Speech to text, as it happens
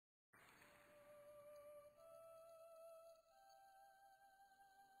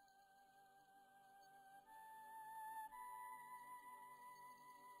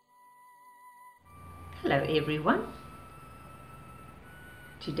Hello everyone.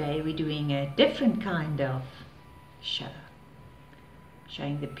 Today we're doing a different kind of show,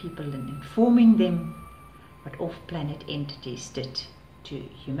 showing the people and informing them what off-planet entities did to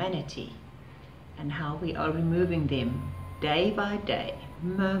humanity and how we are removing them day by day,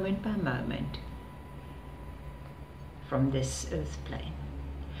 moment by moment from this earth plane.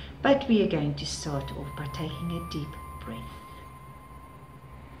 But we are going to start off by taking a deep breath.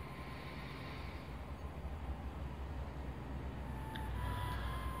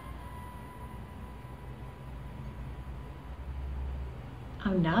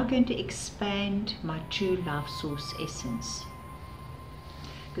 I'm now going to expand my true life source essence,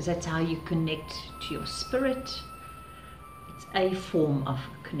 because that's how you connect to your spirit. It's a form of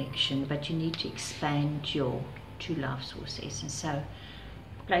connection, but you need to expand your true life source essence. So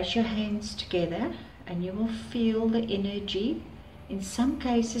place your hands together and you will feel the energy. In some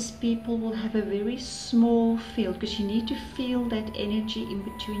cases people will have a very small field because you need to feel that energy in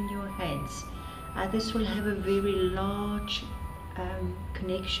between your hands. Others will have a very large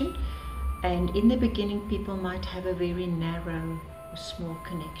connection, and in the beginning people might have a very narrow or small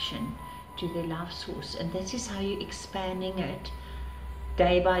connection to their life source, and this is how you're expanding it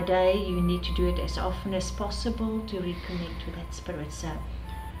day by day. You need to do it as often as possible to reconnect with that spirit. So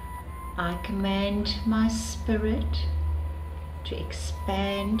I command my spirit to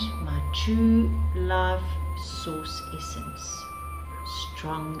expand my true life source essence,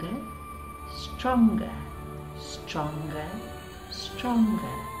 stronger, stronger, stronger,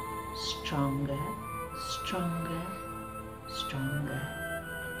 stronger, stronger, stronger, stronger,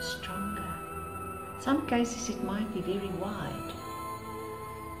 stronger. Some cases it might be very wide,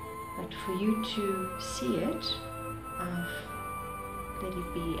 but for you to see it, let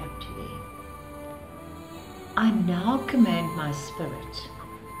it be up to there. I now command my spirit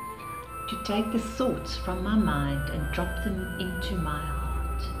to take the thoughts from my mind and drop them into my heart.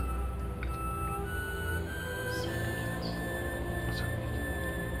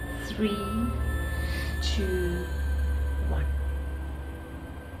 3, 2, 1.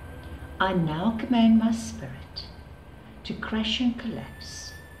 I now command my spirit to crush and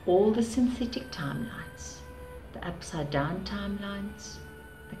collapse all the synthetic timelines, the upside down timelines,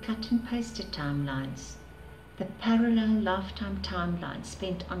 the cut and pasted timelines, the parallel lifetime timelines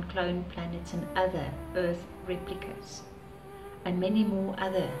spent on clone planets and other Earth replicas, and many more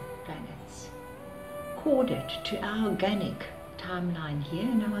other planets, corded to our organic timeline here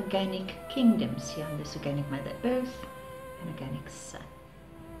and our organic kingdoms here on this organic Mother Earth and organic Sun.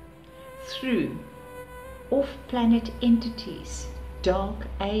 Through off-planet entities, dark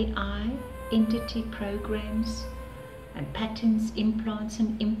AI entity programs and patterns, implants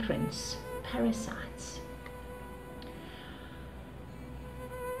and imprints, parasites,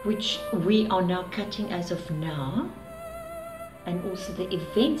 which we are now cutting as of now, and also the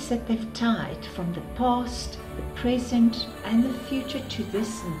events that they've tied from the past, the present and the future to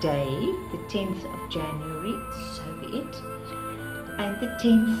this day, the 10th of January, so be it, and the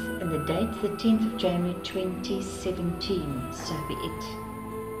 10th, and the date, the 10th of January 2017, so be it,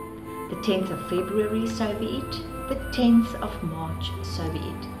 the 10th of February, so be it, the 10th of March, so be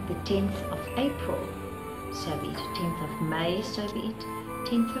it, the 10th of April, so be it, 10th of May, so be it,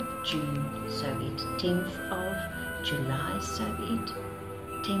 10th of June, so be it, 10th of July, so be it,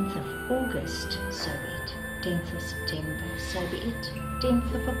 10th of August, so be it, 10th of September, so be it,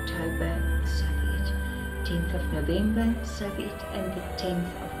 10th of October, so be it, 10th of November, so be it, and the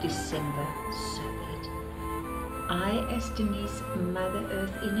 10th of December, so be it. I, as Denise, Mother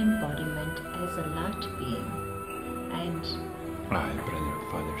Earth in embodiment, as a light being, and I, Brother,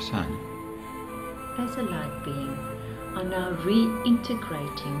 Father, Son, as a light being, are now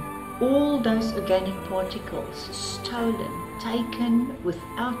reintegrating all those organic particles stolen, taken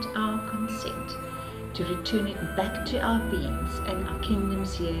without our consent, to return it back to our beings and our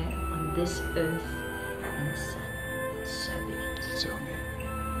kingdoms here on this earth and sun. So be it. so be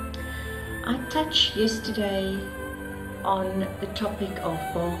it. I touched yesterday on the topic of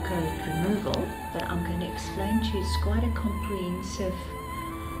barcode removal, but I'm going to explain to you. It's quite a comprehensive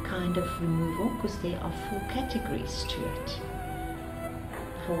kind of removal because there are 4 categories to it.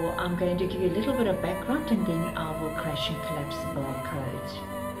 I'm going to give you a little bit of background and then I will crash and collapse the barcode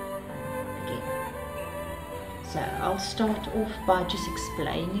again. So I'll start off by just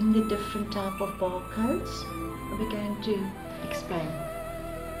explaining the different type of barcodes. We're going to explain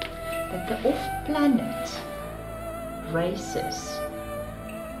that the off-planet races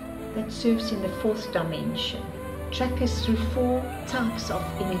that serves in the 4th dimension track us through 4 types of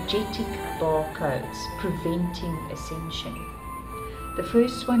energetic barcodes preventing ascension. The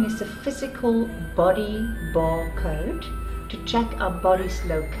first one is the physical body barcode to track our body's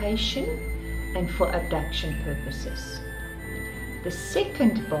location and for abduction purposes. The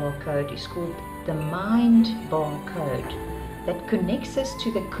second barcode is called the mind barcode that connects us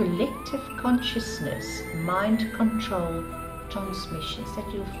to the collective consciousness, mind control transmissions that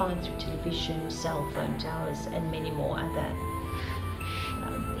you'll find through television, cell phone towers, and many more other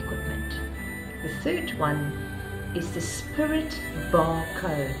equipment. The third one is the spirit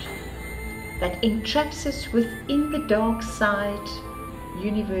barcode that entraps us within the dark side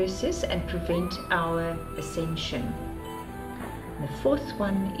universes and prevent our ascension. And the fourth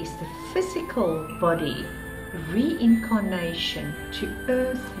one is the physical body reincarnation to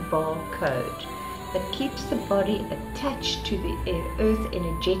earth barcode that keeps the body attached to the earth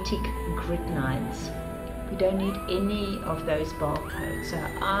energetic grid lines. We don't need any of those barcodes. So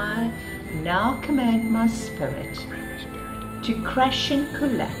I now command my spirit to crash and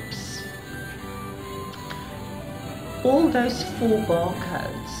collapse all those 4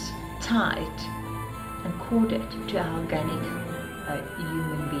 barcodes tied and corded to our organic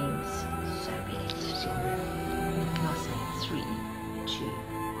human beings. So be it. I'll say 3, 2,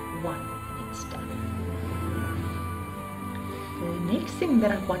 1, and it's done. The next thing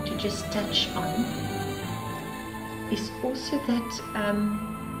that I want to just touch on is also that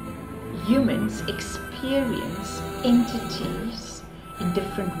humans experience entities in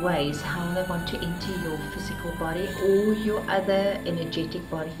different ways, how they want to enter your physical body or your other energetic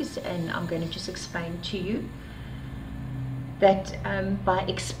bodies. And I'm going to just explain to you that by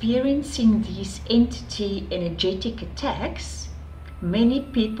experiencing these entity energetic attacks, many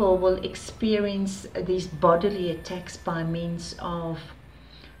people will experience these bodily attacks by means of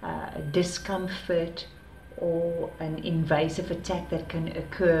discomfort or an invasive attack that can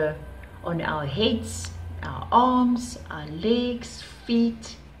occur on our heads, our arms, our legs,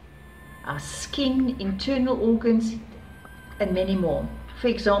 feet, our skin, internal organs, and many more. For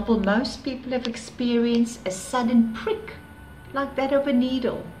example, most people have experienced a sudden prick like that of a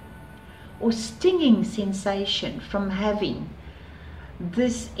needle, or stinging sensation from having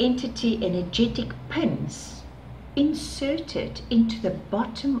this entity energetic pins inserted into the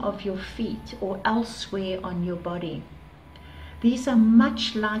bottom of your feet or elsewhere on your body. These are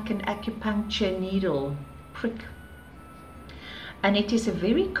much like an acupuncture needle prick, and it is a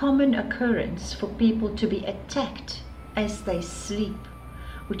very common occurrence for people to be attacked as they sleep,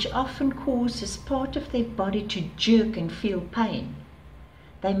 which often causes part of their body to jerk and feel pain.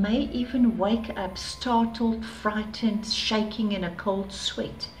 They may even wake up startled, frightened, shaking in a cold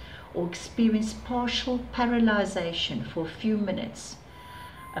sweat, or experience partial paralyzation for a few minutes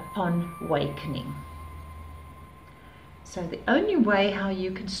upon wakening. So the only way how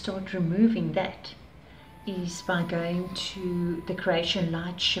you can start removing that is by going to the Creation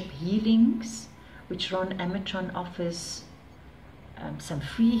Lightship Healings, which Ron Amatron offers some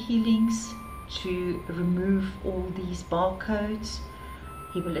free healings to remove all these barcodes.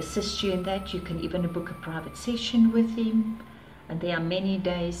 He will assist you in that. You can even book a private session with him. And there are many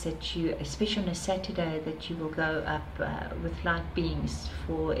days that you, especially on a Saturday, that you will go up with light beings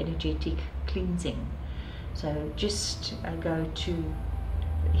for energetic cleansing. So just go to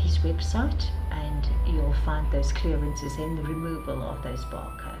his website and you'll find those clearances and the removal of those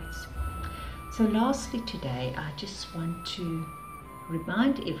barcodes. So lastly today, I just want to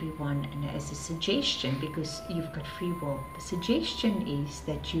remind everyone, and as a suggestion, because you've got free will, the suggestion is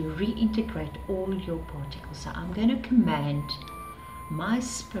that you reintegrate all your particles. So I'm going to command my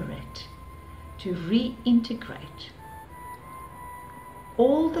spirit to reintegrate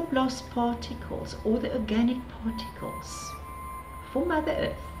all the lost particles, all the organic particles for Mother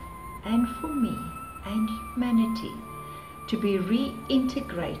Earth and for me and humanity to be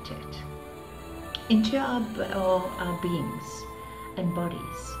reintegrated into our beings and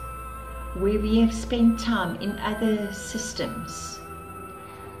bodies, where we have spent time in other systems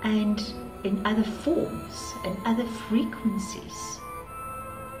and in other forms and other frequencies,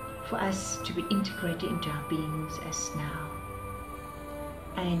 for us to be integrated into our beings as now,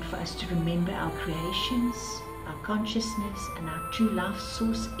 and for us to remember our creations, our consciousness, and our true life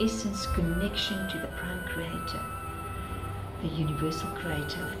source essence connection to the Prime Creator, the universal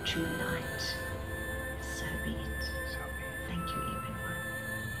creator of true light. So be it. Thank you, everyone.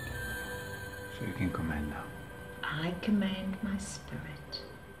 So you can command now. I command my spirit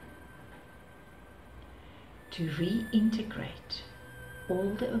to reintegrate all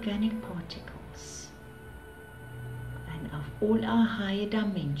the organic particles and of all our higher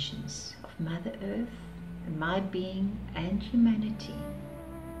dimensions of Mother Earth and my being and humanity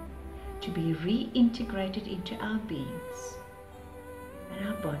to be reintegrated into our beings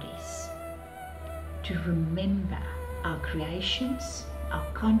bodies to remember our creations, our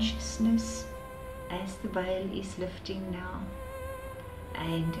consciousness as the veil is lifting now,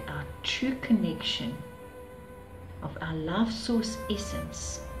 and our true connection of our life source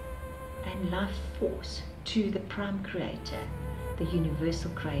essence and life force to the prime creator, the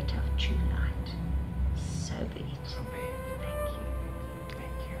universal creator of true life.